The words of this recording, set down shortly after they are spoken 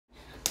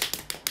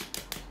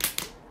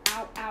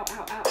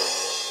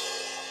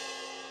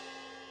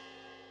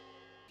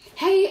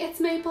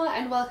Maple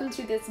and welcome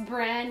to this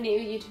brand new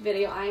YouTube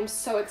video. I am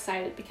so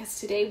excited because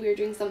today we're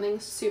doing something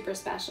super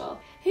special and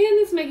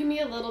it's making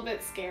me a little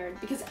bit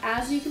scared because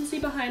as you can see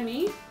behind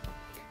me,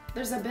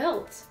 there's a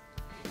build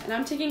and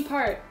I'm taking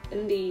part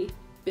in the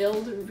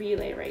build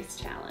relay race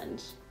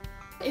challenge.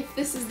 If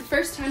this is the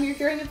first time you're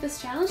hearing of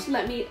this challenge,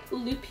 let me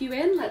loop you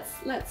in.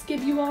 Let's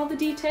give you all the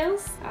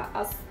details.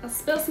 I'll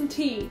spill some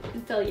tea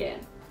and fill you in.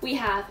 We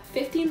have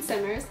 15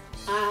 simmers.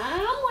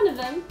 I'm one of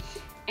them.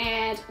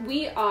 And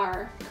we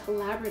are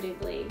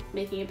collaboratively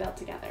making a build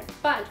together,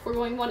 but we're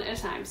going one at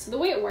a time. So the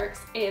way it works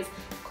is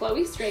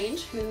Chloe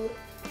Strange, who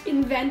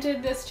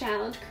invented this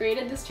challenge,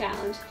 created this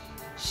challenge,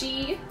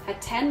 she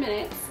had 10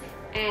 minutes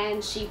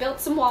and she built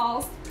some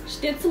walls,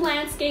 she did some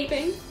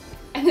landscaping,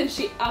 and then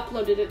she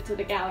uploaded it to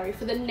the gallery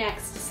for the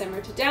next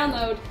simmer to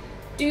download,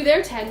 do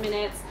their 10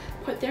 minutes,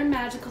 put their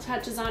magical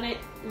touches on it,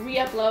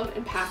 re-upload,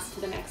 and pass it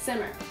to the next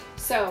simmer.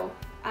 So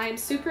I'm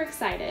super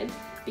excited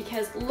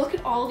because look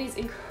at all these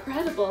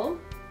incredible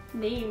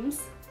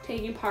names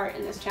taking part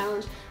in this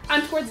challenge.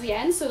 I'm towards the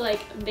end, so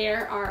like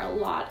there are a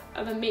lot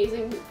of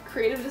amazing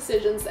creative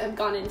decisions that have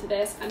gone into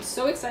this. I'm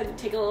so excited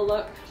to take a little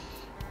look.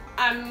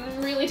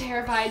 I'm really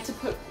terrified to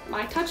put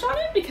my touch on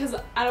it because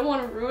I don't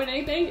want to ruin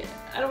anything.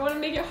 I don't want to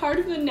make it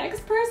hard for the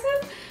next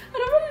person. I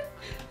don't want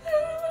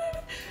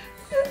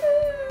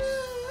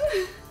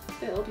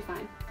to. It'll be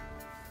fine.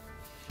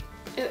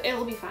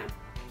 It'll be fine.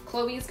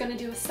 Chloe is gonna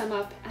do a sum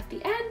up at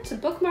the end to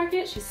bookmark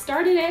it. She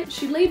started it,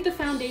 she laid the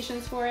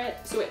foundations for it,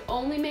 so it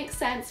only makes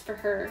sense for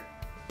her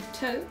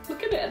to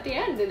look at it at the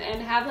end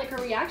and have like a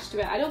reaction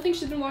to it. I don't think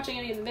she's been watching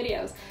any of the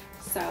videos,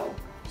 so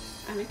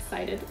I'm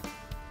excited.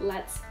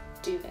 Let's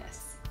do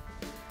this.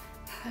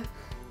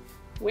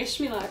 Wish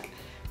me luck,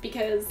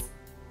 because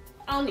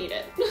I'll need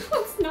it.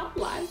 Let's not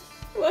lie.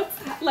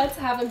 Let's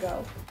have a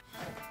go.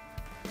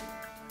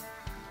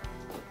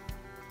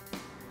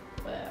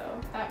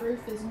 That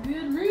roof is a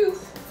good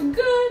roof. It's a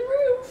good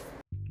roof.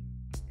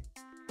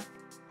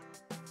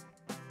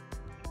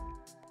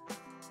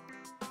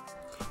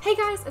 Hey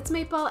guys, it's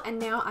Maple and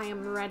now I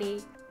am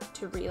ready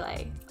to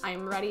relay. I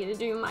am ready to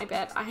do my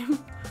bit. I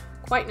am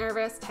quite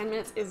nervous. 10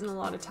 minutes isn't a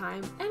lot of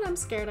time and I'm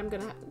scared I'm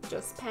gonna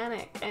just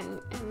panic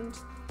and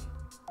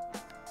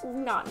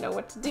not know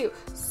what to do.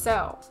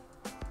 So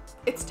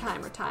it's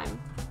timer time.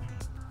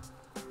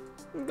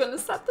 I'm gonna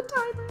set the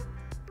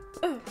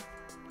timer.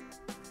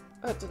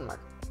 Oh, it didn't work.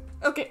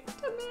 Okay,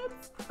 10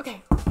 minutes.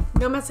 Okay,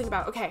 no messing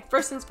about. Okay,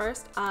 first things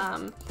first.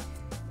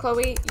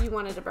 Chloe, you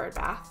wanted a bird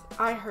bath.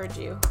 I heard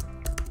you.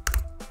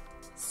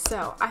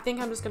 So I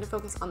think I'm just gonna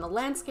focus on the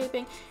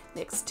landscaping,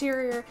 the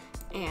exterior,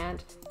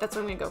 and that's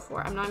what I'm gonna go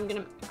for. I'm not even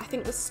gonna, I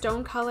think the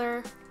stone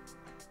color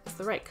is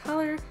the right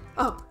color.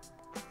 Oh,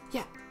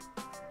 yeah.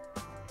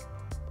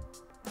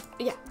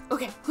 Yeah,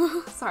 okay,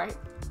 sorry.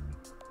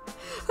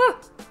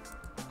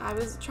 I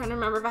was trying to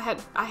remember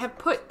if I have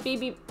put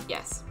BB,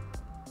 yes.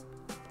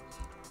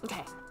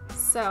 Okay,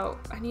 so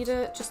I need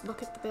to just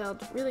look at the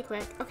build really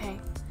quick. Okay,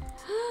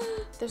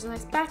 there's a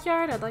nice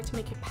backyard. I'd like to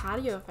make a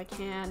patio if I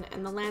can,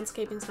 and the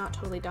landscaping's not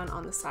totally done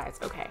on the sides.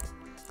 Okay,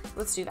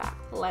 let's do that.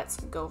 Let's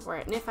go for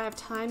it. And if I have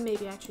time,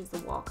 maybe I choose the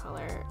wall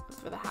color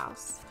for the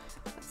house.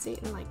 Let's see,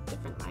 in like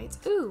different lights.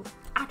 Ooh,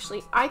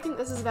 actually, I think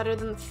this is better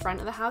than the front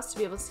of the house to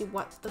be able to see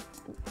what the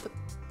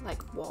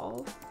like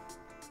wall,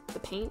 the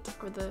paint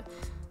or the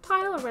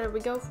tile or whatever we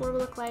go for will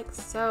look like.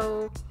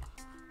 So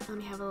let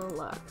me have a little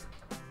look.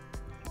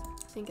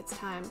 I think it's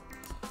time.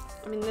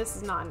 I mean, this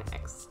is not an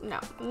X.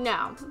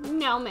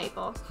 No,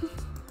 Maple.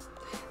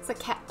 It's a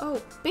cat.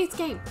 Oh, base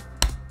game.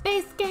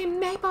 Base game,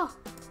 Maple.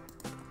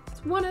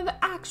 It's one of the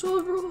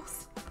actual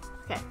rules.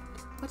 Okay,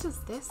 what is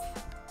this?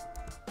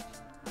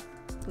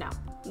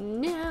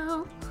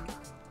 No.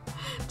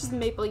 Just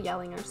Maple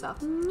yelling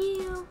herself.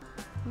 No.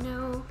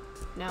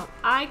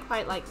 I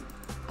quite like,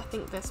 I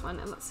think this one,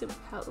 and let's see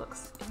how it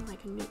looks in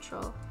like a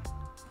neutral.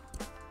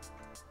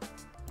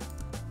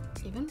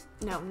 Even?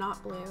 No,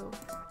 not blue.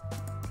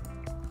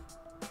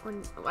 Or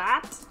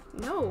what?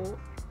 No.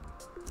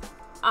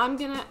 I'm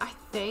gonna, I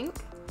think,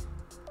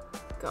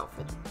 go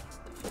for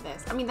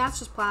this. I mean, that's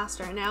just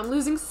plaster. And now I'm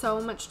losing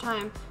so much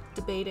time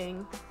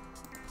debating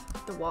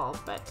the wall,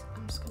 but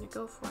I'm just gonna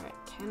go for it.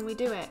 Can we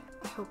do it?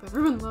 I hope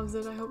everyone loves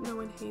it. I hope no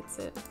one hates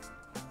it.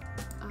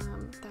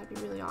 That'd be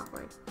really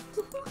awkward.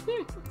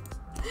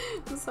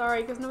 I'm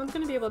sorry, because no one's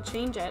gonna be able to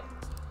change it.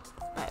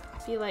 But I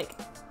feel like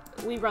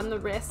we run the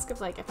risk of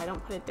like if I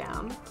don't put it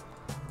down,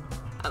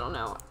 I don't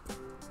know.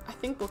 I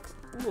think we'll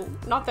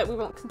not that we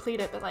won't complete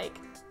it, but like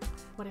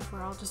what if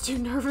we're all just too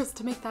nervous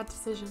to make that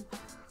decision?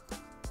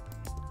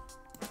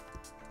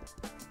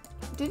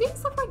 Do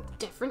these look like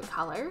different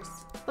colors?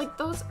 Like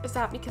those, is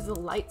that because the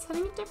light's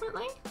hitting it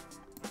differently?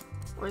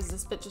 Or is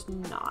this bit just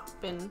not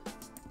been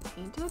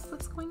painted?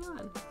 What's going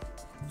on?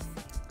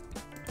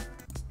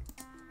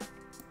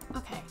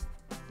 Okay.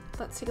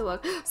 Let's take a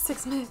look.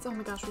 6 minutes. Oh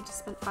my gosh, we just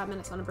spent 5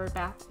 minutes on a bird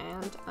bath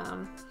and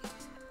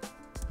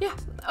yeah,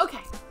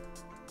 okay.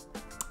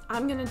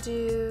 I'm gonna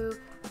do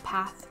a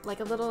path,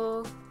 like a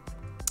little,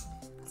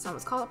 that's not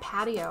what's called, a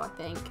patio, I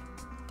think.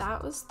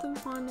 That was the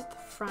one at the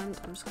front.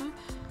 I'm just gonna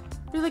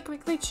Really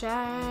quickly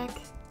check.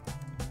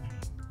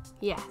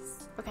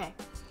 Yes. Okay.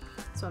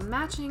 So a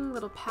matching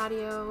little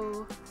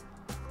patio.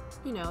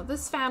 You know,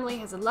 this family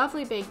has a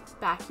lovely big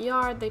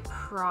backyard. They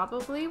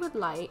probably would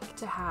like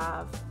to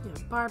have, you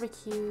know,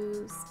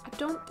 barbecues. I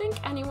don't think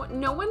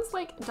no one's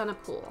like done a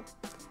pool.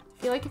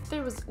 I feel like if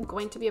there was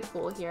going to be a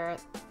pool here,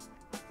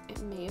 it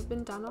may have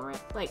been done already.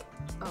 Like,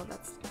 oh,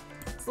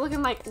 it's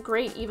looking like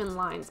great even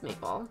lines,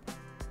 Maple.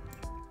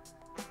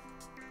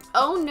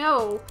 Oh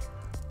no.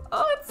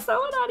 Oh, it's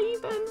so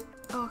uneven.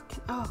 Oh,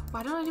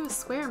 why don't I do a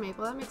square,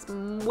 Maple? That makes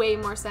way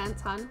more sense,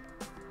 hun.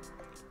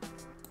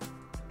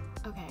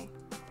 Okay.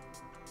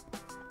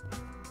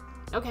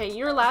 Okay,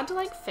 you're allowed to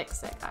like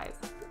fix it, guys.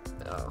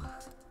 Ugh.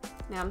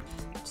 Now I'm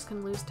just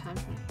gonna lose time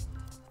trying to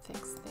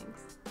fix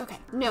things. Okay,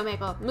 no,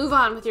 Maple, move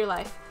on with your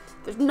life.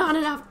 There's not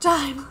enough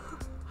time.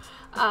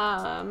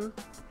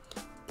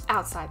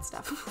 Outside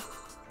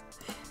stuff.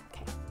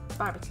 Okay,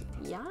 barbecue.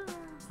 Yeah,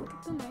 look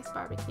at the nice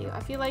barbecue.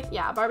 I feel like,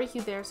 yeah, a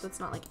barbecue there so it's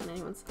not like in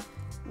anyone's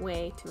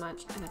way too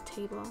much. And a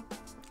table.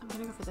 I'm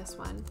gonna go for this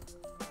one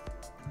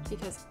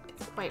because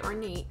it's quite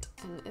ornate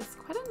and it's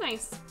quite a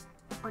nice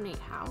ornate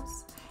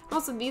house.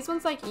 Also, these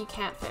ones, like, you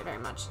can't fit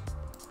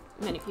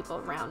many people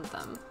around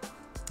them.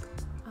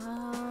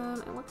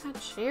 And what kind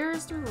of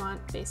chairs do we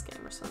want? Base game,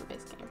 we're still in the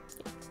base game.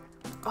 Yeah.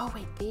 Oh,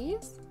 wait,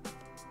 these?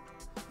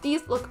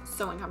 These look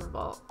so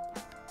uncomfortable.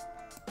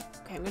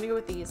 Okay, I'm gonna go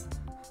with these.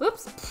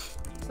 Whoops!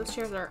 Those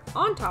chairs are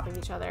on top of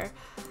each other.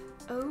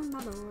 Oh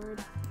my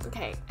lord.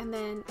 Okay, and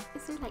then,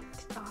 is there like,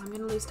 oh, I'm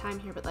gonna lose time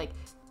here, but like,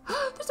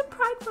 there's a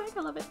pride flag,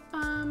 I love it.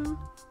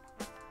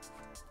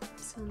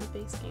 Still in the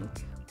base game.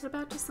 What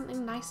about just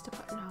something nice to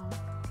put?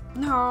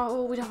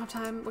 No, we don't have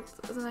time. What's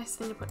a nice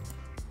thing to put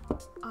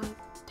on a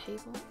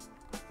table?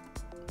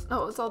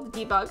 Oh, it's all the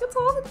debug. It's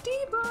all the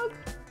debug.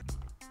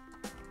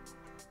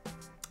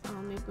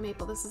 Oh,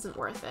 Maple, this isn't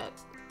worth it.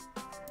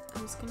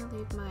 I'm just gonna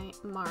leave my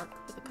mark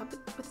with a cup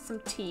with some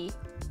tea.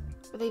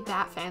 Are they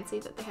that fancy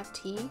that they have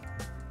tea?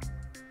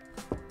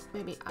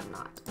 Maybe I'm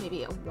not.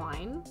 Maybe a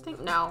wine thing?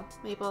 No,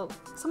 Maple,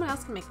 someone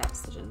else can make that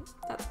decision.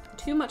 That's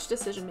too much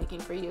decision making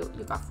for you.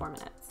 You've got 4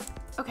 minutes.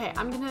 Okay,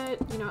 I'm gonna,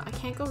 you know, I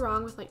can't go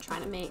wrong with like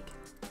trying to make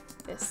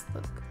this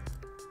look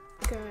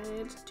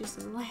good. Do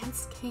some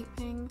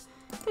landscaping.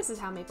 This is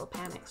how Maple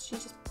panics. She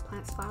just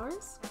plants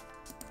flowers.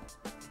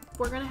 If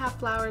we're gonna have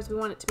flowers, we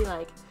want it to be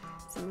like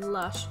some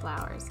lush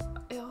flowers.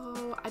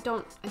 Oh, I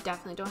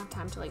definitely don't have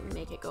time to like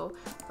make it go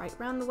right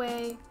around the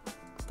way.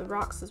 The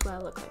rocks as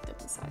well look like they've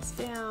been sized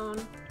down.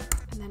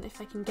 And then if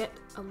I can get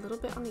a little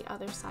bit on the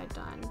other side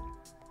done,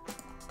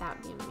 that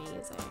would be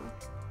amazing.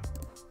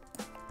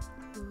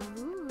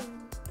 Ooh.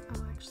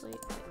 Oh, actually,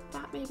 like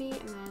that maybe,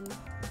 and then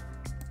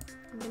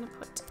I'm gonna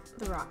put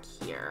the rock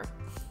here.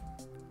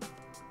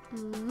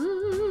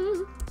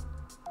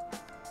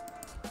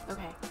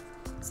 Okay,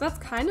 so that's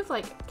kind of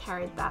like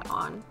carried that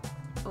on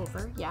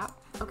over, yeah.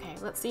 Okay,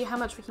 let's see how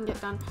much we can get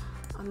done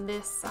on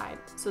this side.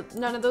 So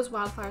none of those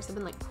wildflowers have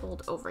been like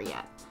pulled over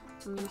yet.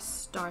 So I'm gonna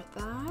start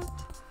that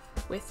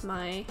with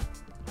my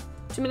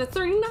 2 minutes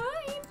 39.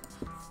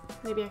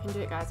 Maybe I can do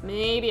it, guys.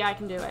 Maybe I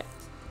can do it.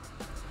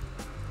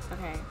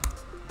 Okay.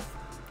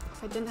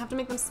 If I didn't have to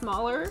make them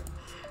smaller.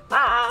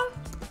 Ah!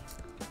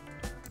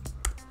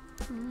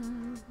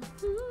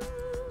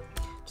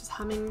 Just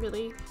humming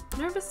really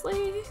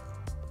nervously.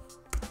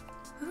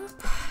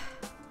 Oop.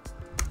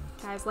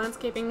 Guys,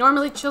 landscaping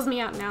normally chills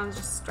me out. Now it's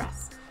just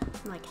stress.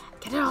 I'm like,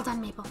 get it all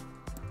done, Maple.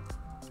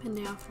 And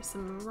now for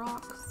some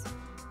rocks,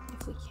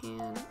 if we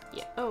can.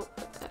 Yeah. Oh,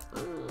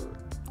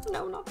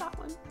 no, not that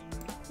one.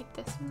 Like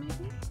this one,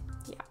 maybe.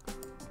 Yeah.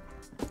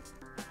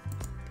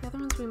 The other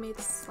ones we made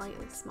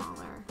slightly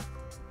smaller.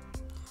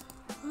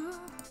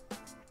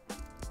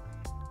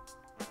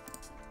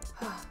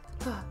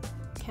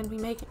 Can we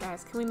make it,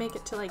 guys? Can we make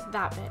it to like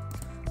that bit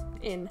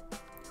in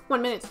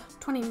 1 minute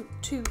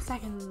 22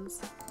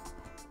 seconds?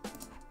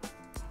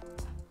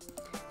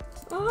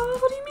 Oh,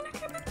 what do you mean I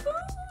can't make food?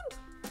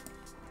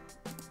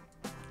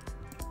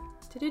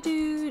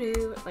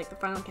 Do-do-do-do. Like the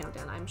final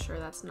countdown. I'm sure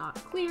that's not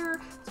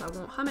clear, so I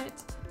won't hum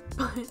it,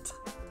 but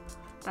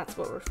that's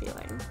what we're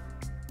feeling.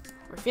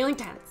 We're feeling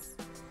tense.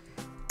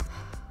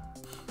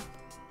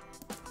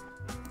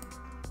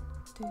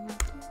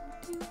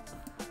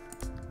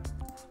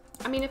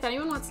 I mean, if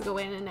anyone wants to go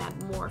in and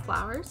add more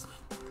flowers,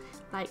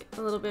 like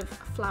a little bit of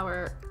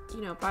flower,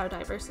 you know,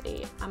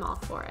 biodiversity, I'm all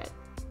for it.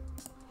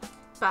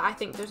 But I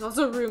think there's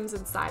also rooms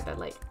inside that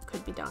like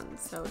could be done,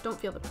 so don't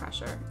feel the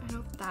pressure. I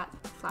hope that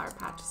flower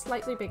patch is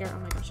slightly bigger. Oh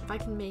my gosh, if I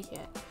can make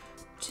it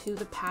to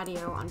the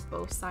patio on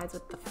both sides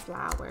with the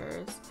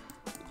flowers,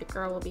 the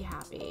girl will be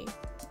happy.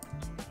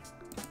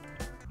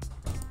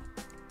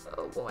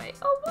 Oh boy,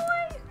 oh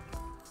boy!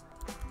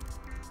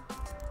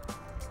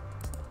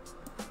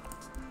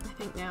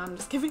 I think now I'm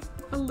just giving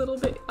a little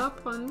bit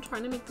up on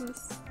trying to make them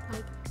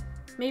like,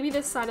 maybe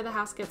this side of the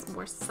house gets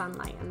more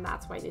sunlight and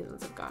that's why these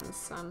ones have gotten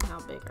somehow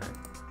bigger.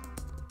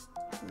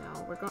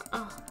 No, we're going,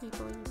 oh,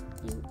 Maple,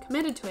 you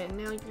committed to it and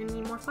now you're gonna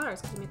need more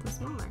flowers because you made them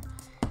smaller.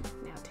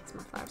 Now it takes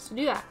more flowers to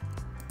do that.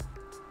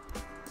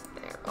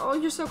 There Oh,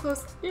 you're so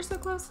close. You're so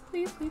close.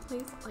 Please, please,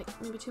 please. Like,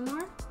 maybe 2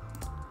 more?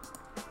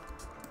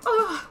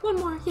 Oh, 1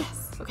 more.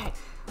 Yes. Okay.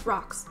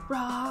 Rocks.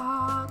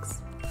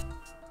 Rocks.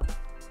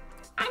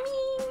 I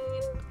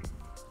mean...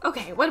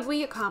 Okay, what did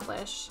we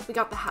accomplish? We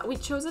got the house. We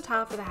chose a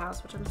tile for the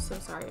house, which I'm so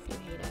sorry if you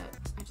hate it.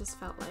 I just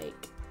felt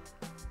like,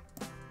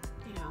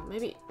 you know,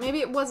 maybe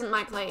it wasn't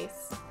my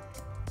place,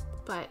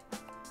 but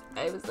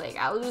I was like,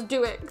 I'll just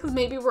do it because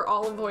maybe we're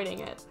all avoiding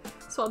it,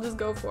 so I'll just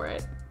go for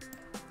it.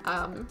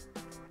 I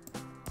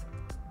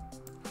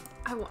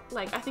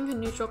think a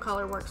neutral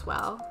color works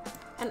well,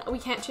 and we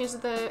can't change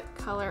the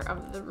color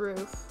of the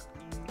roof.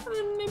 And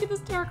then maybe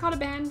this terracotta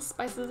band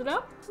spices it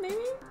up, maybe?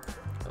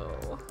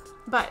 Oh.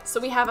 But, so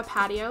we have a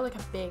patio, like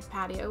a big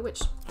patio,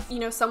 which, you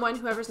know,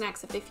 whoever's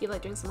next, if they feel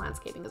like doing some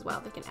landscaping as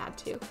well, they can add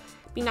to.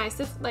 Be nice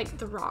if, like,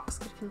 the rocks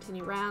could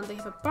continue around. They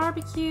have a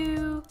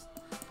barbecue.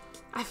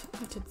 I've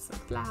did some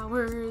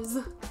flowers.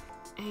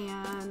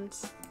 And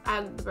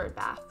add the bird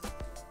bath.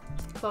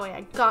 Chloe,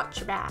 I got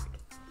your back.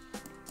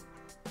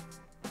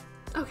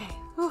 Okay.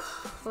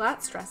 Oof. Well,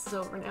 that stress is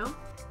over now.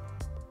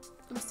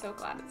 I'm so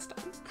glad it's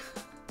done.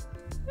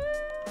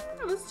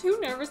 I was too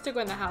nervous to go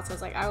in the house. I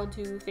was like, I will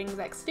do things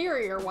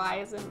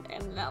exterior-wise and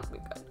that'll be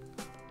good.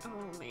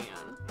 Oh, man.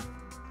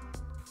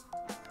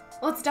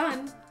 Well, it's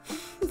done.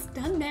 It's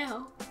done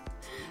now.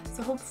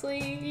 So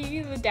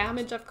hopefully the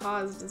damage I've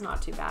caused is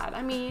not too bad.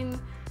 I mean,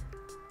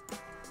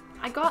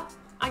 I got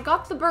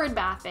the bird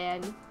bath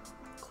in.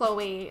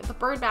 Chloe, the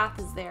bird bath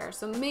is there,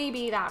 so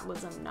maybe that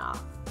was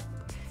enough.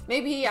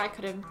 Maybe I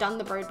could have done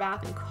the bird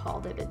bath and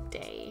called it a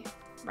day.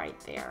 Right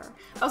there.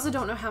 I also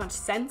don't know how much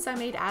sense I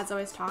made as I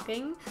was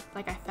talking.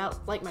 Like, I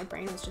felt like my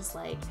brain was just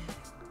like,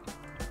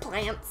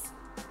 plants,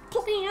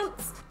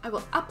 plants. I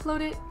will upload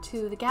it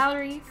to the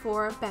gallery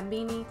for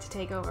Bambeeni to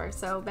take over.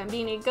 So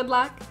Bambeeni, good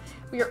luck.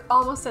 We are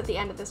almost at the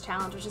end of this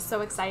challenge, which is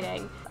so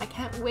exciting. I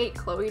can't wait,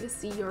 Chloe, to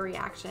see your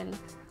reaction.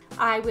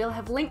 I will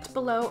have linked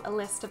below a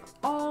list of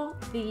all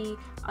the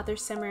other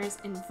simmers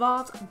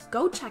involved.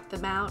 Go check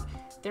them out.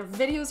 Their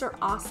videos are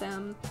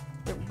awesome.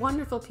 They're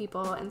wonderful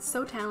people and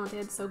so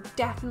talented, so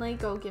definitely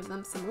go give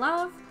them some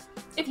love.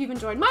 If you've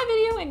enjoyed my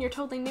video and you're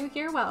totally new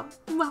here, well,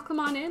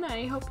 welcome on in.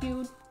 I hope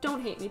you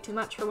don't hate me too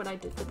much for what I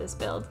did for this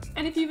build.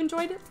 And if you've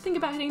enjoyed it, think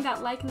about hitting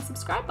that like and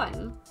subscribe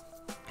button.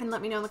 And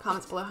let me know in the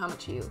comments below how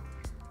much you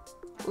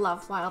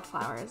love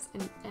wildflowers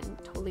and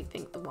totally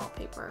think the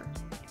wallpaper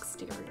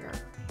exterior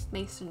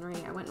masonry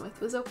I went with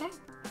was okay.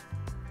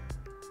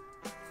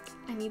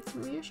 I need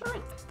some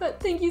reassurance. But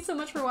thank you so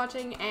much for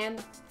watching,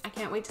 and I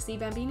can't wait to see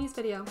Bambeeni's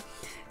video.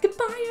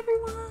 Goodbye,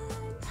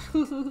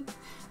 everyone!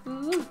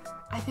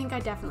 I think I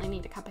definitely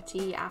need a cup of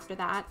tea after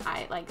that.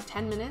 Like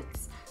 10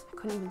 minutes. I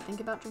couldn't even think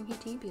about drinking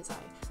tea because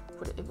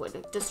it would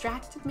have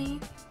distracted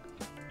me.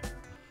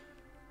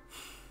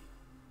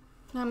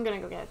 I'm gonna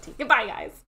go get a tea. Goodbye, guys!